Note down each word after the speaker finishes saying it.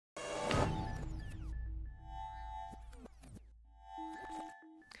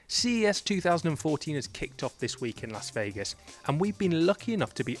CES 2014 has kicked off this week in Las Vegas, and we've been lucky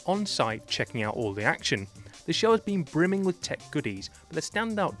enough to be on site checking out all the action. The show has been brimming with tech goodies, but the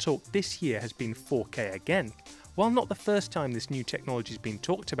standout talk this year has been 4K again. While not the first time this new technology has been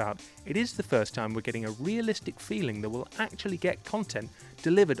talked about, it is the first time we're getting a realistic feeling that we'll actually get content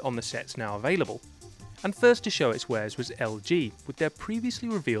delivered on the sets now available. And first to show its wares was LG, with their previously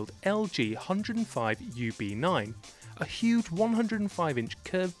revealed LG 105 UB9, a huge 105-inch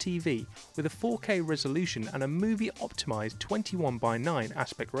curved TV with a 4K resolution and a movie-optimised 21:9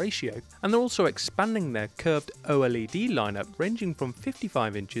 aspect ratio. And they're also expanding their curved OLED lineup, ranging from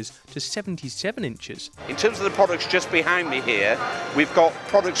 55 inches to 77 inches. In terms of the products just behind me here, we've got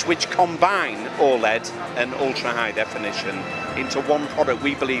products which combine OLED and ultra-high definition into one product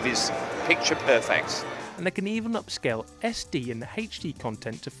we believe is picture perfect. And they can even upscale SD and HD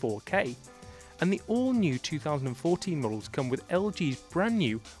content to 4K. And the all-new 2014 models come with LG's brand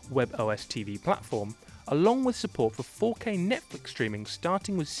new WebOS TV platform, along with support for 4K Netflix streaming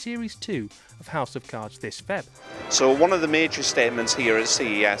starting with Series 2 of House of Cards this Feb. So one of the major statements here at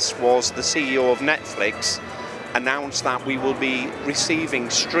CES was the CEO of Netflix announced that we will be receiving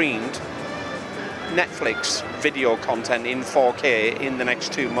streamed Netflix video content in 4K in the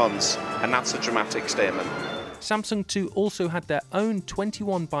next 2 months, and that's a dramatic statement. Samsung too also had their own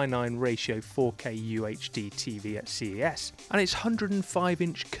 21:9 ratio 4K UHD TV at CES, and its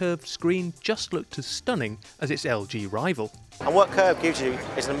 105-inch curved screen just looked as stunning as its LG rival. And what Curve gives you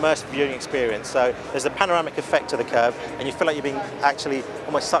is an immersive viewing experience. So there's a panoramic effect to the Curve, and you feel like you're being actually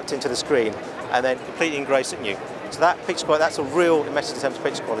almost sucked into the screen and then completely engrossed in you. So that picture quality, that's a real message in terms of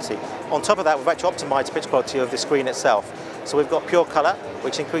picture quality. On top of that, we've actually optimised the picture quality of the screen itself. So we've got pure colour,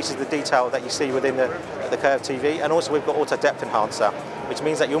 which increases the detail that you see within the Curve TV, and also we've got auto depth enhancer, which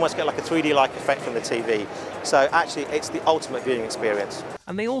means that you almost get like a 3D-like effect from the TV. So actually, it's the ultimate viewing experience.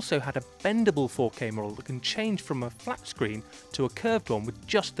 And they also had a bendable 4K model that can change from a flat screen to a curved one with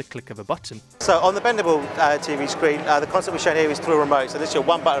just the click of a button. So on the bendable TV screen, the concept we're showing here is through a remote. So this is your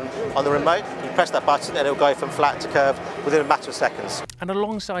one button on the remote, you press that button and it'll go from flat to curved within a matter of seconds. And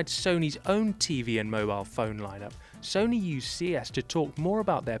alongside Sony's own TV and mobile phone lineup, Sony used CES to talk more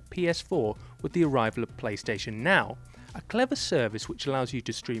about their PS4 with the arrival of PlayStation Now, a clever service which allows you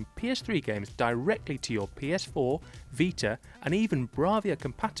to stream PS3 games directly to your PS4, Vita and even Bravia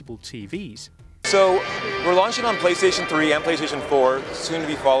compatible TVs. So we're launching on PlayStation 3 and PlayStation 4, soon to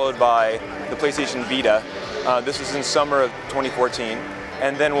be followed by the PlayStation Vita. This is in summer of 2014.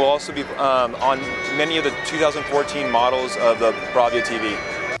 And then we'll also be on many of the 2014 models of the Bravia TV.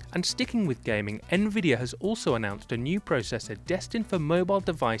 And sticking with gaming, Nvidia has also announced a new processor destined for mobile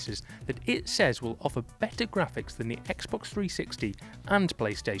devices that it says will offer better graphics than the Xbox 360 and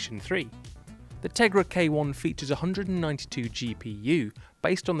PlayStation 3. The Tegra K1 features 192 GPU,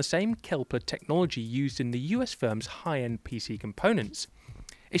 based on the same Kepler technology used in the US firm's high-end PC components.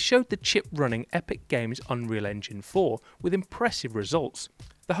 It showed the chip running Epic Games' Unreal Engine 4 with impressive results.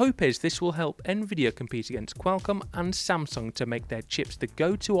 The hope is this will help Nvidia compete against Qualcomm and Samsung to make their chips the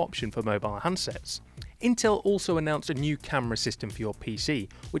go-to option for mobile handsets. Intel also announced a new camera system for your PC,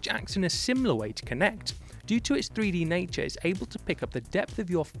 which acts in a similar way to Kinect. Due to its 3D nature, it's able to pick up the depth of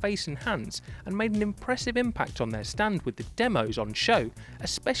your face and hands and made an impressive impact on their stand with the demos on show,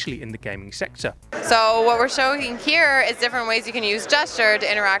 especially in the gaming sector. So what we're showing here is different ways you can use gesture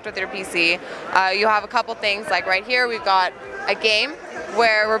to interact with your PC. You have a couple things, like right here we've got a game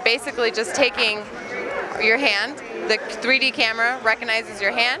where we're basically just taking your hand, the 3D camera recognizes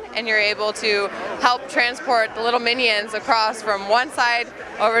your hand, and you're able to help transport the little minions across from one side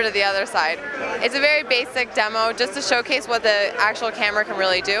over to the other side. It's a very basic demo just to showcase what the actual camera can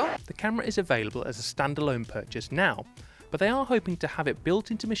really do. The camera is available as a standalone purchase now, but they are hoping to have it built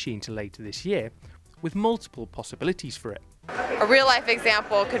into machines later this year, with multiple possibilities for it. A real-life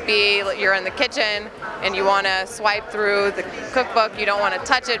example could be you're in the kitchen and you want to swipe through the cookbook, you don't want to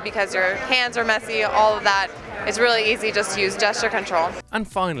touch it because your hands are messy, all of that. It's really easy just to use gesture control. And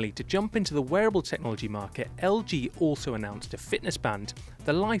finally, to jump into the wearable technology market, LG also announced a fitness band,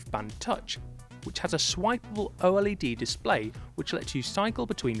 the LifeBand Touch, which has a swipeable OLED display which lets you cycle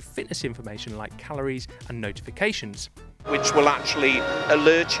between fitness information like calories and notifications. Which will actually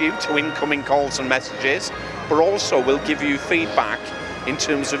alert you to incoming calls and messages, but also will give you feedback in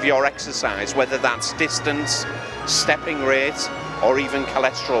terms of your exercise, whether that's distance, stepping rate, or even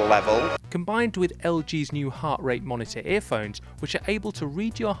cholesterol level. Combined with LG's new heart rate monitor earphones, which are able to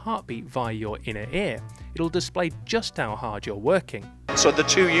read your heartbeat via your inner ear, it'll display just how hard you're working. So the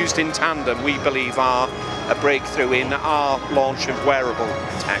two used in tandem, we believe, are a breakthrough in our launch of wearable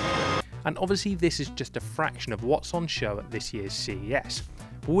tech. And obviously this is just a fraction of what's on show at this year's CES.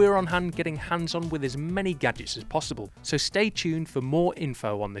 but we're on hand getting hands-on with as many gadgets as possible, so stay tuned for more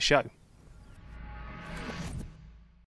info on the show.